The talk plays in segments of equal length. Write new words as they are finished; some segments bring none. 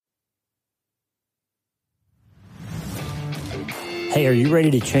Hey, are you ready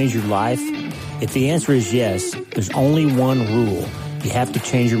to change your life? If the answer is yes, there's only one rule. You have to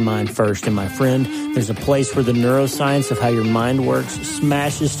change your mind first. And my friend, there's a place where the neuroscience of how your mind works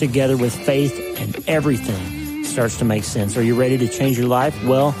smashes together with faith and everything starts to make sense. Are you ready to change your life?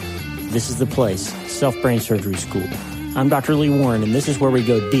 Well, this is the place, Self-Brain Surgery School. I'm Dr. Lee Warren, and this is where we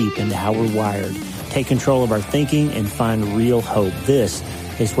go deep into how we're wired, take control of our thinking, and find real hope. This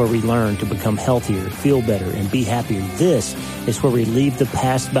is where we learn to become healthier, feel better, and be happier. This is where we leave the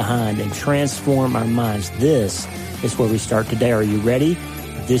past behind and transform our minds. This is where we start today. Are you ready?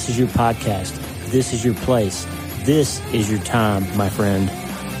 This is your podcast. This is your place. This is your time, my friend.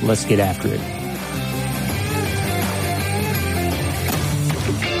 Let's get after it.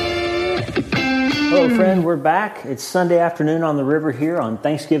 Hello, friend. We're back. It's Sunday afternoon on the river here on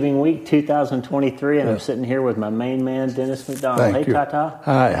Thanksgiving week 2023, and I'm sitting here with my main man, Dennis McDonald. Hey, Tata.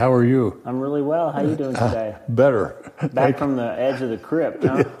 Hi, how are you? I'm really well. How are you doing today? Better. Back from the edge of the crypt,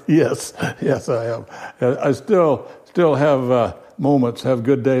 huh? Yes, I am. I still have moments, have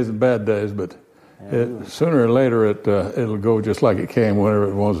good days and bad days, but sooner or later it'll go just like it came whenever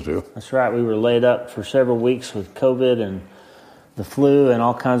it wants to. That's right. We were laid up for several weeks with COVID and the flu and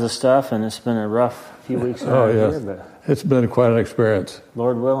all kinds of stuff, and it's been a rough few weeks here. But it's been quite an experience.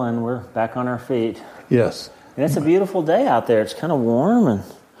 Lord willing, we're back on our feet. Yes. And it's a beautiful day out there. It's kind of warm, and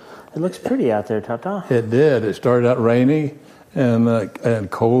it looks pretty out there, Tata. It did. It started out rainy and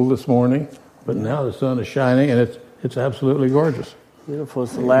cold this morning, but now the sun is shining, and it's absolutely gorgeous. Beautiful.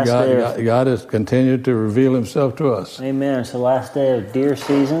 It's the last day. God has continued to reveal himself to us. Amen. It's the last day of deer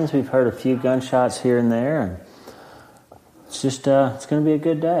seasons. We've heard a few gunshots here and there, and it's just, it's going to be a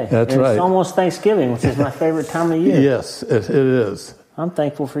good day. That's right. It's almost Thanksgiving, which is my favorite time of year. Yes, it is. I'm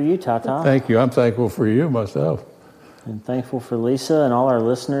thankful for you, Tata. Thank you. I'm thankful for you myself. And thankful for Lisa and all our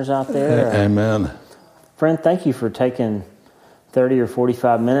listeners out there. Amen. Friend, thank you for taking 30 or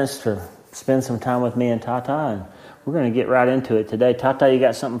 45 minutes to spend some time with me and Tata, and we're going to get right into it today. Tata, you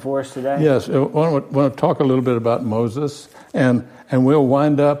got something for us today? Yes. I want to talk a little bit about Moses, and we'll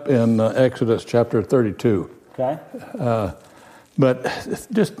wind up in Exodus chapter 32. Okay. But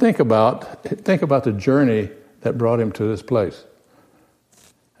just think about the journey that brought him to this place.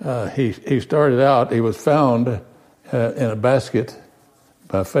 He started out. He was found in a basket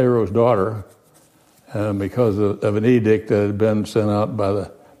by Pharaoh's daughter because of an edict that had been sent out by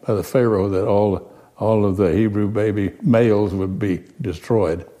the Pharaoh that all of the Hebrew baby males would be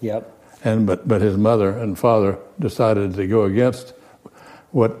destroyed. Yep. But his mother and father decided to go against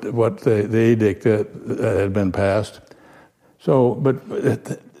what the edict that had been passed. So, but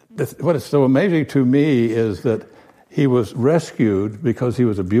what is so amazing to me is that he was rescued because he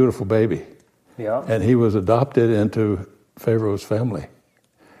was a beautiful baby. Yeah. And he was adopted into Pharaoh's family.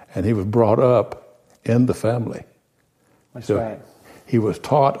 And he was brought up in the family. That's right. He was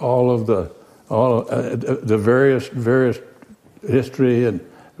taught all of the various history and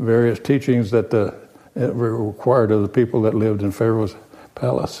various teachings that were required of the people that lived in Pharaoh's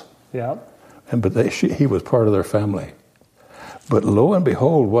palace. Yeah. But he was part of their family. But lo and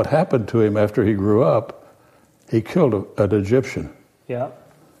behold, what happened to him after he grew up, he killed an Egyptian. Yeah.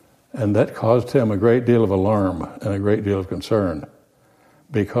 And that caused him a great deal of alarm and a great deal of concern,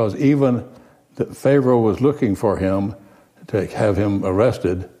 because even the Pharaoh was looking for him to have him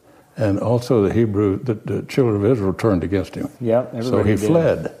arrested, and also the children of Israel turned against him. Yep. So he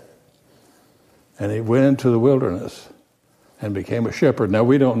fled, and he went into the wilderness and became a shepherd. Now,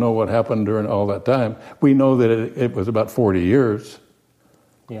 we don't know what happened during all that time. We know that it was about 40 years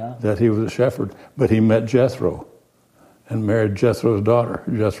that he was a shepherd, but he met Jethro and married Jethro's daughter.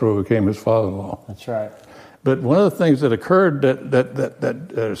 Jethro became his father-in-law. That's right. But one of the things that occurred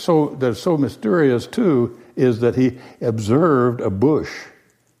that's so mysterious too is that he observed a bush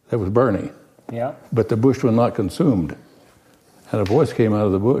that was burning. Yeah. But the bush was not consumed, and a voice came out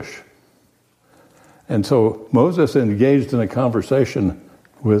of the bush. And so Moses engaged in a conversation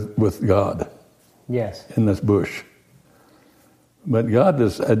with God. Yes. In this bush. But God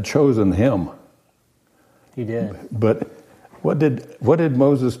had chosen him. He did. But what did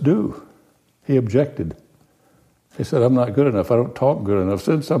Moses do? He objected. He said, I'm not good enough. I don't talk good enough.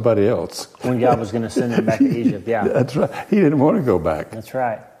 Send somebody else. When God was going to send him back to Egypt, yeah. That's right. He didn't want to go back. That's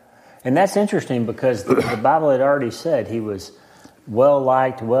right. And that's interesting because the Bible had already said he was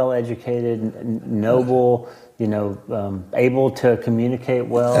well-liked, well-educated, noble, able to communicate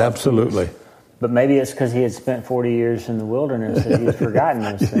well. Absolutely. But maybe it's because he had spent 40 years in the wilderness that he's forgotten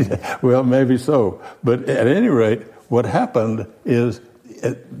those things. Well, maybe so. But at any rate, what happened is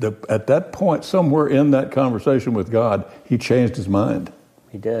at that point, somewhere in that conversation with God, he changed his mind.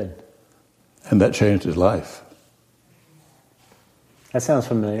 He did. And that changed his life. That sounds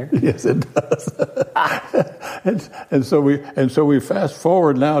familiar. Yes, it does. and so we fast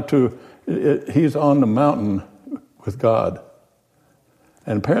forward now to he's on the mountain with God,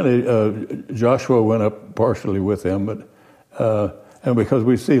 and apparently Joshua went up partially with him, but and because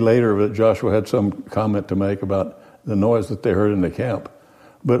we see later that Joshua had some comment to make about the noise that they heard in the camp.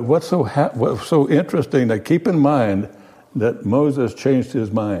 But what's so interesting? That keep in mind that Moses changed his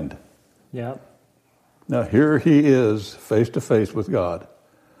mind. Yep. Now here he is face to face with God.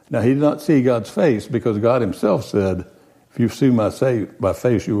 Now he did not see God's face because God himself said, "If you see my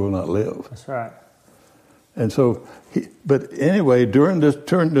face, you will not live." That's right. And so, but anyway, during this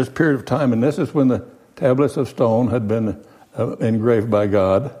period of time, and this is when the tablets of stone had been engraved by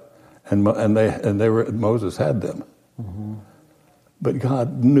God, and Moses had them. Mm-hmm. But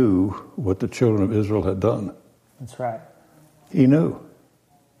God knew what the children of Israel had done. That's right. He knew.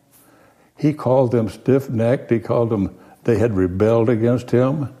 He called them stiff-necked. He called them, they had rebelled against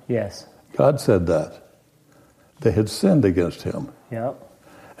him. Yes. God said that. They had sinned against him. Yep.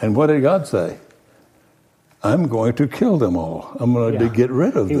 And what did God say? I'm going to kill them all. I'm going to get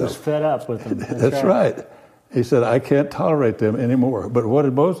rid of them. He was fed up with them. That's right. He said, I can't tolerate them anymore. But what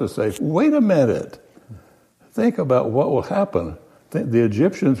did Moses say? Wait a minute. Think about what will happen. The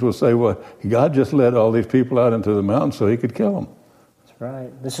Egyptians will say, well, God just led all these people out into the mountain so he could kill them. That's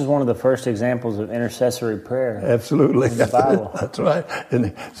right. This is one of the first examples of intercessory prayer. Absolutely. In the Bible. That's right.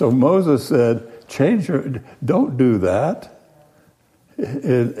 And so Moses said, don't do that.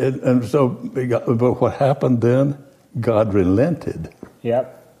 And so, but what happened then? God relented.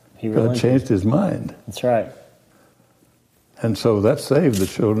 Yep. He relented. God changed his mind. That's right. And so that saved the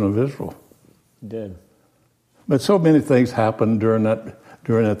children of Israel. It did. But so many things happened during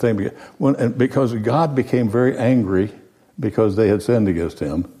that thing. Because God became very angry because they had sinned against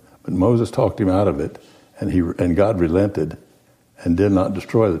him. But Moses talked him out of it, and God relented and did not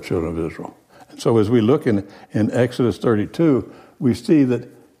destroy the children of Israel. And so as we look in Exodus 32, we see that,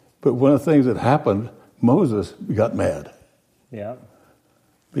 but one of the things that happened, Moses got mad. Yeah.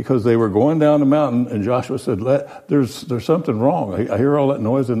 Because they were going down the mountain, and Joshua said, there's something wrong. I hear all that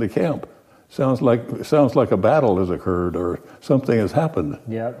noise in the camp. Sounds like a battle has occurred or something has happened.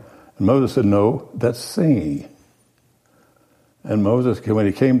 Yep. And Moses said, no, that's singing. And Moses, when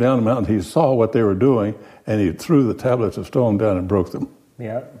he came down the mountain, he saw what they were doing, and he threw the tablets of stone down and broke them.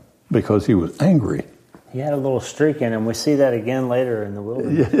 Yep. Because he was angry. He had a little streak in him. We see that again later in the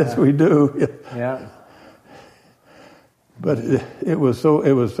wilderness. Yes, we do. Yeah. But it was,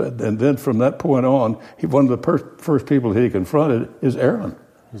 and then from that point on, one of the first people he confronted is Aaron.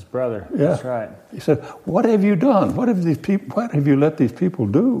 His brother. Yeah. That's right. He said, what have you done? What have you let these people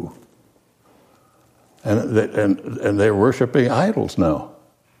do? And they're worshiping idols now.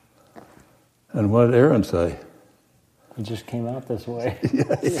 And what did Aaron say? It just came out this way.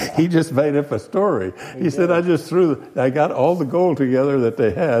 Yeah. He just made up a story. He said, I got all the gold together that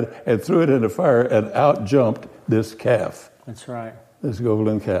they had and threw it in the fire, and out jumped this calf. That's right. This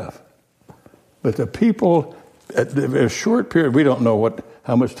golden calf. But the people, at a short period, we don't know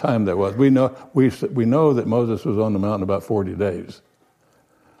how much time that was. We know that Moses was on the mountain about 40 days.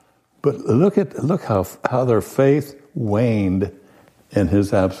 But look how their faith waned in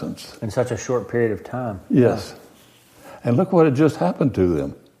his absence. In such a short period of time. Yes. Yeah. And look what had just happened to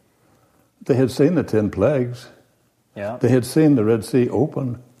them. They had seen the 10 plagues. Yeah. They had seen the Red Sea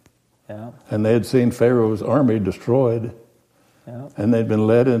open. Yeah. And they had seen Pharaoh's army destroyed. Yeah. And they'd been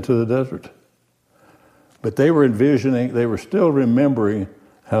led into the desert. But they were still remembering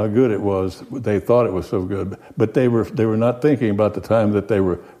how good it was. They thought it was so good. But they were not thinking about the time that they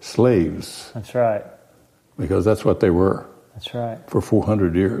were slaves. That's right. Because that's what they were. That's right. For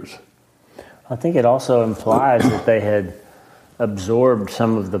 400 years. I think it also implies that they had absorbed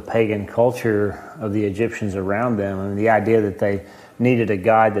some of the pagan culture of the Egyptians around them. I mean, the idea that they needed a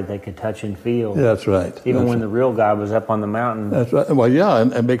God that they could touch and feel. Yeah, that's right. Even when the real God was up on the mountain. That's right. Well, yeah,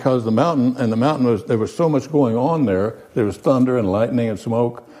 and because the mountain there was so much going on there. There was thunder and lightning and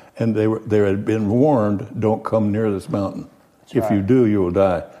smoke, and they had been warned, don't come near this mountain. That's if right. you do, you will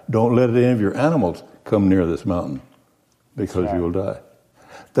die. Don't let any of your animals come near this mountain, because right. you will die.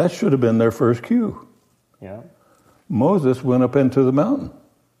 That should have been their first cue. Yeah. Moses went up into the mountain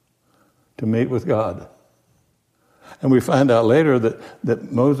to meet with God. And we find out later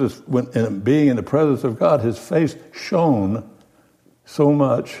that Moses, being in the presence of God, his face shone so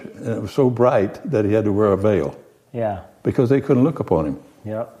much, and it was so bright that he had to wear a veil. Yeah. Because they couldn't look upon him.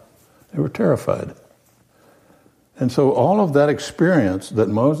 Yep. They were terrified. And so all of that experience that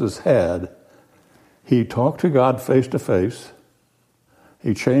Moses had, he talked to God face to face.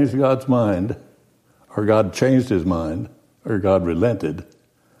 He changed God's mind, or God changed his mind, or God relented.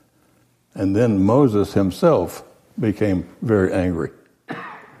 And then Moses himself became very angry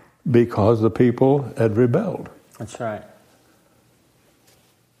because the people had rebelled. That's right.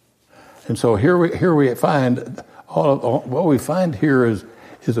 And so here we find what we find here is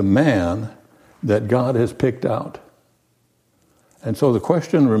a man that God has picked out. And so the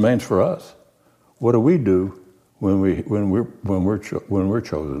question remains for us: what do we do when we're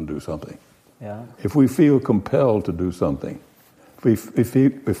chosen to do something? Yeah. If we feel compelled to do something,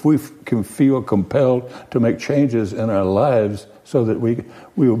 if we can feel compelled to make changes in our lives so that we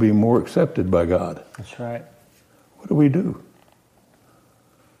will be more accepted by God. That's right. What do?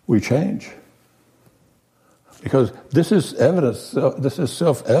 We change. Because this is evidence, this is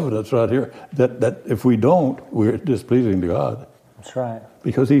self-evidence right here, that if we don't, we're displeasing to God. That's right.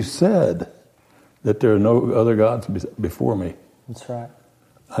 Because he said that there are no other gods before me. That's right.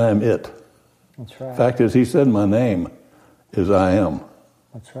 I am it. That's right. Fact is, he said my name is I am.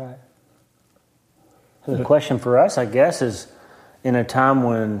 That's right. So the question for us, I guess, is in a time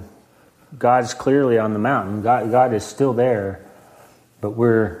when God's clearly on the mountain, God is still there, but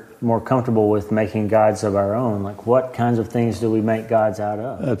we're more comfortable with making gods of our own. Like, what kinds of things do we make gods out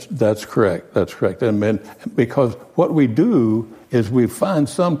of? That's correct. That's correct. And because what we do is we find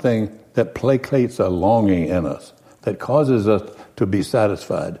something that placates a longing in us, that causes us to be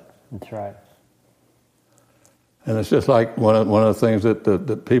satisfied. That's right. And it's just like one of the things that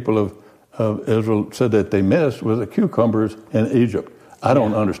the people of Israel said that they missed was the cucumbers in Egypt. I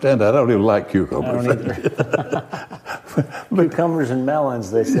don't understand that. I don't even like cucumbers. I don't either. Cucumbers and melons,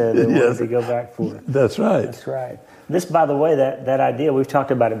 they said they wanted to go back for. That's right. That's right. This, by the way, that idea, we've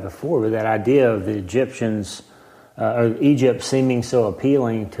talked about it before, but that idea of the Egyptians, or Egypt seeming so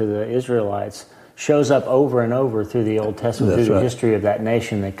appealing to the Israelites, shows up over and over through the Old Testament, through the history of that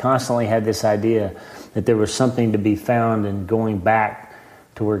nation. They constantly had this idea that there was something to be found in going back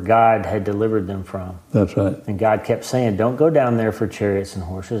to where God had delivered them from. That's right. And God kept saying, don't go down there for chariots and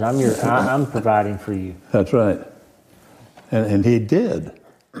horses. I'm providing for you. That's right. And he did.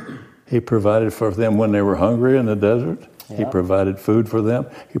 He provided for them when they were hungry in the desert. Yep. He provided food for them.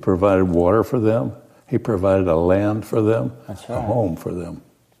 He provided water for them. He provided a land for them. That's right. A home for them.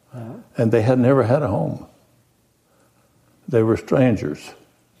 Yep. And they had never had a home. They were strangers.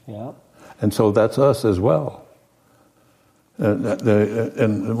 Yep. And so that's us as well. And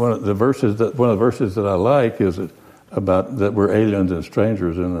one of the verses that I like is about that we're aliens and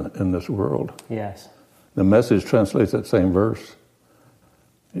strangers in this world. Yes. The Message translates that same verse.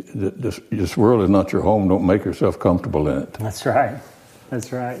 This world is not your home. Don't make yourself comfortable in it. That's right.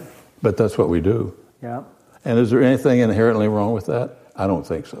 That's right. But that's what we do. Yeah. And is there anything inherently wrong with that? I don't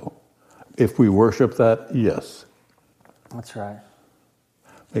think so. If we worship that, yes. That's right.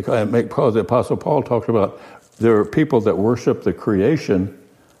 Because the Apostle Paul talks about there are people that worship the creation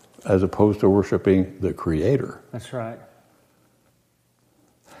as opposed to worshiping the Creator. That's right.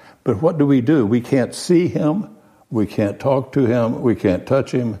 But what do? We can't see him. We can't talk to him. We can't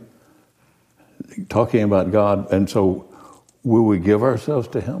touch him. Talking about God. And so will we give ourselves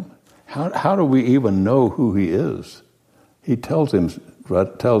to him? How do we even know who he is? He tells us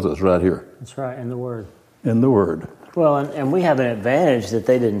right here. That's right, in the Word. In the Word. Well, and we have an advantage that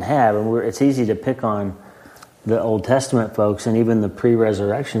they didn't have, and it's easy to pick on the Old Testament folks and even the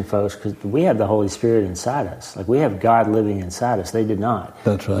pre-resurrection folks because we have the Holy Spirit inside us. Like, we have God living inside us. They did not.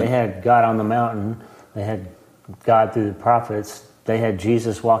 That's right. They had God on the mountain. They had God through the prophets. They had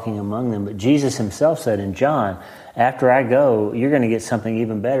Jesus walking among them. But Jesus himself said in John, after I go, you're going to get something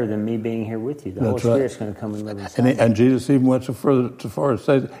even better than me being here with you. The Holy Spirit's going to come and live inside you. And Jesus even went so far as to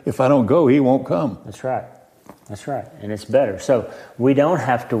say, if I don't go, he won't come. That's right. That's right. And it's better. So we don't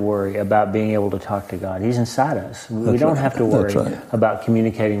have to worry about being able to talk to God. He's inside us. We don't have to worry about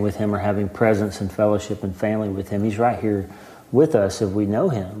communicating with him or having presence and fellowship and family with him. He's right here with us if we know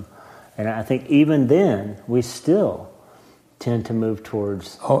him. And I think even then, we still tend to move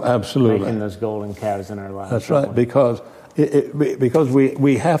towards making those golden calves in our lives. That's right. Because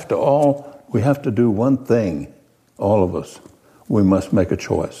we have to do one thing, all of us. We must make a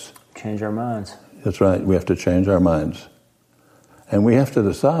choice. Change our minds. That's right. We have to change our minds. And we have to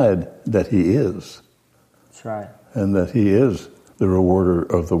decide that he is. That's right. And that he is the rewarder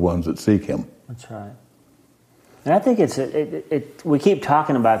of the ones that seek him. That's right. And I think we keep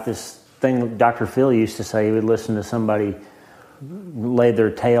talking about this thing Dr. Phil used to say. He would listen to somebody lay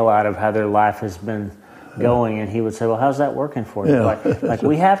their tale out of how their life has been going, and he would say, well, how's that working for you? Yeah. Like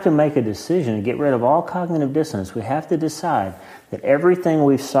we have to make a decision and get rid of all cognitive dissonance. We have to decide that everything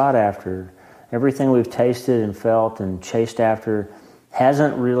we've sought after, everything we've tasted and felt and chased after,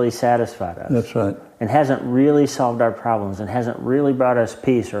 hasn't really satisfied us. That's right. And hasn't really solved our problems and hasn't really brought us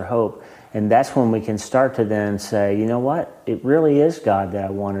peace or hope. And that's when we can start to then say, you know what? It really is God that I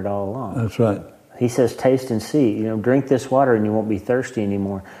wanted all along. That's right. He says, taste and see. Drink this water and you won't be thirsty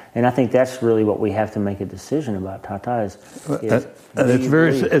anymore. And I think that's really what we have to make a decision about, Tata. And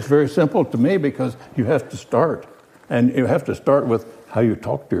it's very simple to me, because you have to start. And you have to start with how you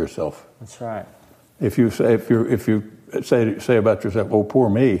talk to yourself. That's right. If you say about yourself, "Oh, poor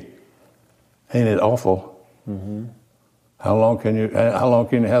me," ain't it awful? Mm-hmm. How long can you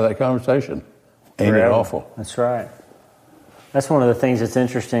have that conversation? Ain't it awful? That's right. That's one of the things that's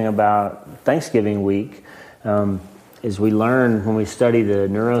interesting about Thanksgiving week, is we learn when we study the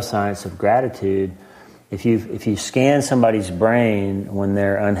neuroscience of gratitude. If you scan somebody's brain when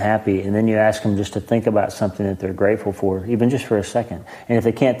they're unhappy, and then you ask them just to think about something that they're grateful for, even just for a second, and if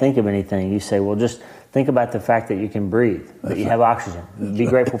they can't think of anything, you say, well, just think about the fact that you can breathe, that you have oxygen. Be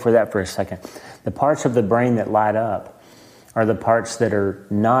grateful for that for a second. The parts of the brain that light up are the parts that are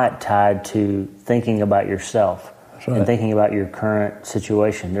not tied to thinking about yourself. Right. And thinking about your current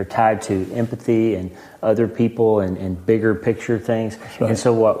situation. They're tied to empathy and other people and bigger picture things. Right. And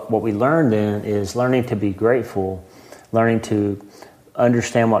so what we learn then is learning to be grateful, learning to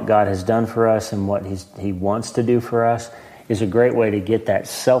understand what God has done for us and what He wants to do for us is a great way to get that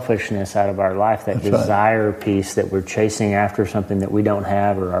selfishness out of our life, that desire piece that we're chasing after something that we don't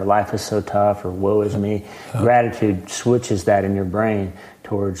have, or our life is so tough, or woe is me. Gratitude switches that in your brain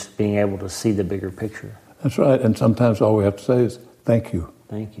towards being able to see the bigger picture. That's right, and sometimes all we have to say is, thank you.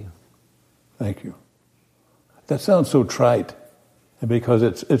 Thank you. Thank you. That sounds so trite, because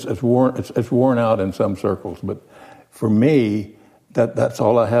it's worn out in some circles, but for me, that's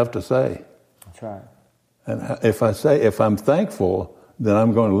all I have to say. That's right. And if I'm thankful, then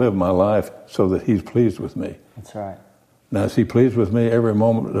I'm going to live my life so that He's pleased with me. That's right. Now, is He pleased with me every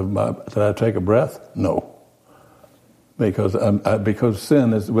moment that I take a breath? No. Because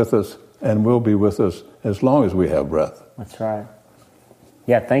sin is with us and will be with us as long as we have breath. That's right.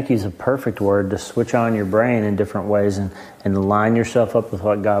 Yeah, thank you is a perfect word to switch on your brain in different ways and line yourself up with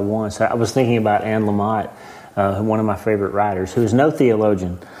what God wants. I was thinking about Anne Lamott, one of my favorite writers, who is no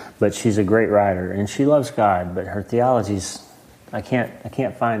theologian, but she's a great writer, and she loves God, but her theology's, I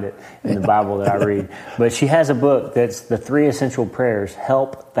can't find it in the Bible that I read. But she has a book that's the 3 essential prayers: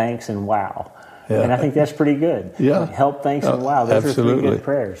 help, thanks, and wow. Yeah. And I think that's pretty good. Yeah. Help, thanks, and wow. Those Absolutely. are 3 good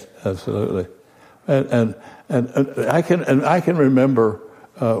prayers. Absolutely. And I can remember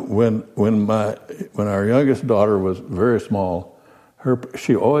when our youngest daughter was very small,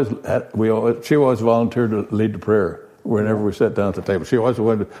 she always volunteered to lead the prayer whenever we sat down at the table. She always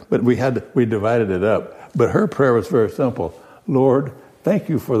wanted, but we divided it up. But her prayer was very simple: Lord, thank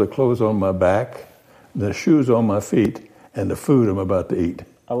you for the clothes on my back, the shoes on my feet, and the food I'm about to eat.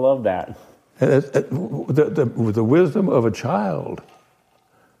 I love that. The wisdom of a child.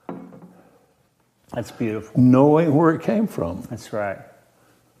 That's beautiful. Knowing where it came from. That's right.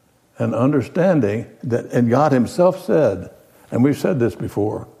 And understanding that, and God Himself said, and we've said this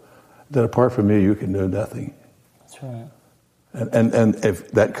before, that apart from me you can do nothing. That's right. And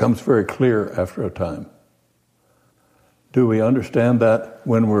if that comes very clear after a time. Do we understand that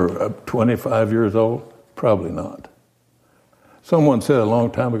when we're 25 years old? Probably not. Someone said a long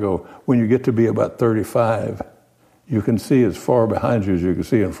time ago, when you get to be about 35, you can see as far behind you as you can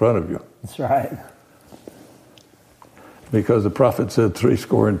see in front of you. That's right. Because the prophet said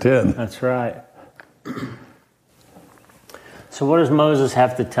 70. That's right. So what does Moses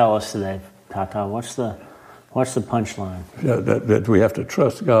have to tell us today, Tata? What's the punchline? Yeah, that we have to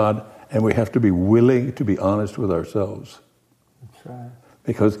trust God, and we have to be willing to be honest with ourselves. That's right.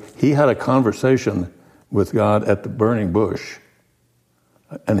 Because he had a conversation with God at the burning bush,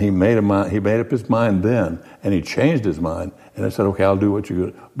 and he made up his mind then, and he changed his mind, and he said, okay, I'll do what you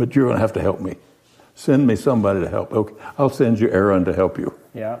do, but you're going to have to help me. Send me somebody to help. Okay, I'll send you Aaron to help you.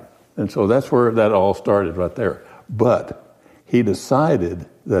 Yeah. And so that's where that all started, right there. But he decided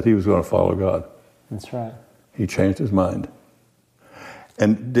that he was going to follow God. That's right. He changed his mind.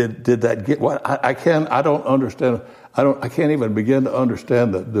 And did that get what I don't understand. I can't even begin to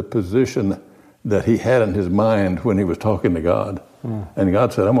understand the position that he had in his mind when he was talking to God. And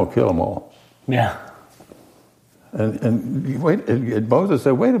God said, I'm going to kill them all. Yeah. And Moses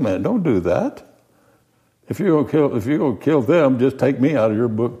said, wait a minute, don't do that. If you're going to kill them, just take me out of your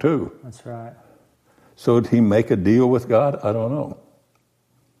book too. That's right. So did he make a deal with God? I don't know.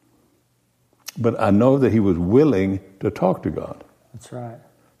 But I know that he was willing to talk to God. That's right.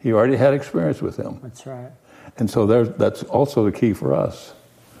 He already had experience with him. That's right. And so that's also the key for us.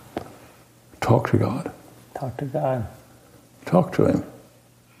 Talk to God. Talk to God. Talk to him.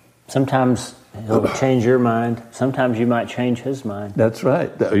 Sometimes he'll change your mind. Sometimes you might change his mind. That's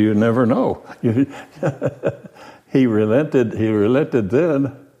right. You never know. He relented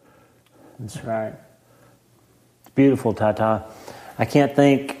then. That's right. It's beautiful, Tata. I can't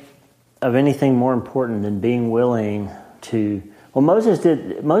think of anything more important than being willing to... Well, Moses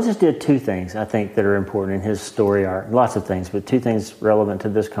did two things, I think, that are important in his story arc. Lots of things, but two things relevant to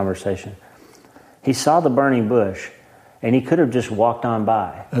this conversation. He saw the burning bush, and he could have just walked on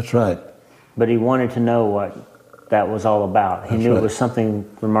by. That's right. But he wanted to know what that was all about. He knew it was something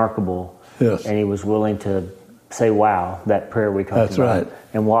remarkable. Yes. And he was willing to say, wow, that prayer we talked about. Right.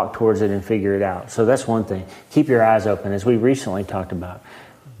 And walk towards it and figure it out. So that's one thing. Keep your eyes open. As we recently talked about,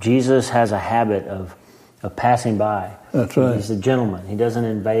 Jesus has a habit of passing by. That's right. He's a gentleman. He doesn't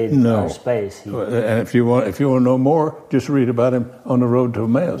invade our space. And if you want to know more, just read about him on the road to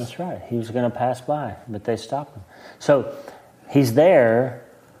Emmaus. That's right. He was going to pass by, but they stopped him. So he's there.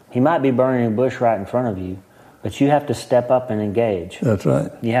 He might be burning a bush right in front of you, but you have to step up and engage. That's right.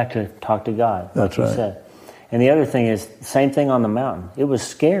 You have to talk to God, like That's right. you said. And the other thing is, same thing on the mountain. It was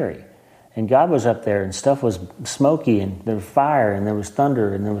scary. And God was up there, and stuff was smoky, and there was fire, and there was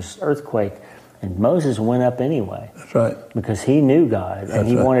thunder, and there was earthquake. And Moses went up anyway. That's right. Because he knew God, and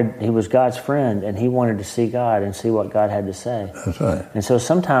That's he was God's friend, and he wanted to see God and see what God had to say. That's right. And so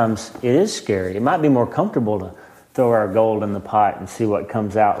sometimes it is scary. It might be more comfortable to throw our gold in the pot and see what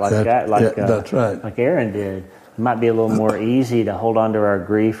comes out that's right. Like Aaron did. It might be a little more easy to hold on to our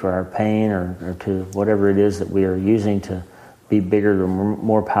grief or our pain or to whatever it is that we are using to be bigger or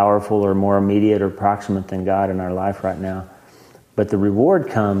more powerful or more immediate or proximate than God in our life right now. But the reward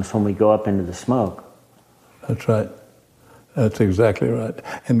comes when we go up into the smoke. That's right. That's exactly right.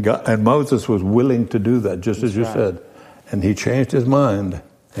 And Moses was willing to do that, just as you said. And he changed his mind,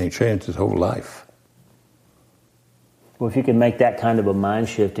 and he changed his whole life. Well, if you could make that kind of a mind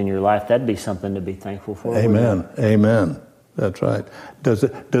shift in your life, that'd be something to be thankful for. Amen. Amen. That's right. Does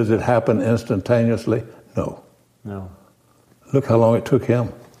it happen instantaneously? No. No. Look how long it took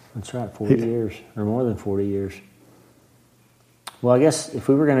him. That's right, 40 years, or more than 40 years. Well, I guess if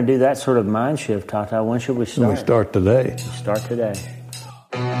we were going to do that sort of mind shift, Tata, when should we start? We start today. Start today.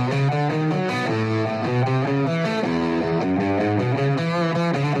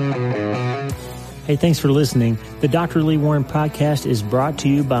 Hey, thanks for listening. The Dr. Lee Warren podcast is brought to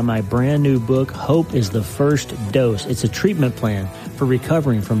you by my brand new book, Hope is the First Dose. It's a treatment plan for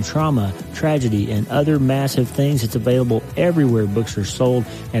recovering from trauma, tragedy, and other massive things. It's available everywhere books are sold,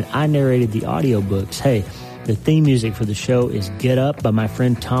 and I narrated the audiobooks. Hey, the theme music for the show is Get Up by my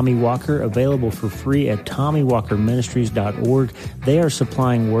friend Tommy Walker, available for free at TommyWalkerMinistries.org. They are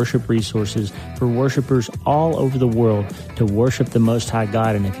supplying worship resources for worshipers all over the world to worship the Most High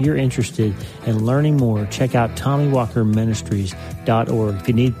God. And if you're interested in learning more, check out TommyWalkerMinistries.org. If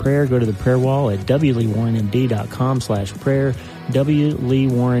you need prayer, go to the prayer wall at wleewarrenmd.com/prayer,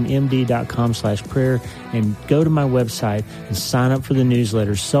 wleewarrenmd.com/prayer, and go to my website and sign up for the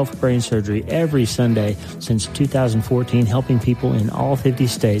newsletter, Self-Brain Surgery, every Sunday since 2014, helping people in all 50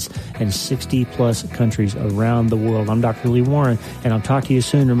 states and 60-plus countries around the world. I'm Dr. Lee Warren, and I'll talk to you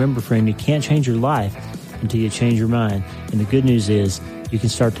soon. Remember, friend, you can't change your life until you change your mind. And the good news is you can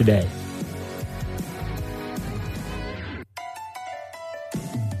start today.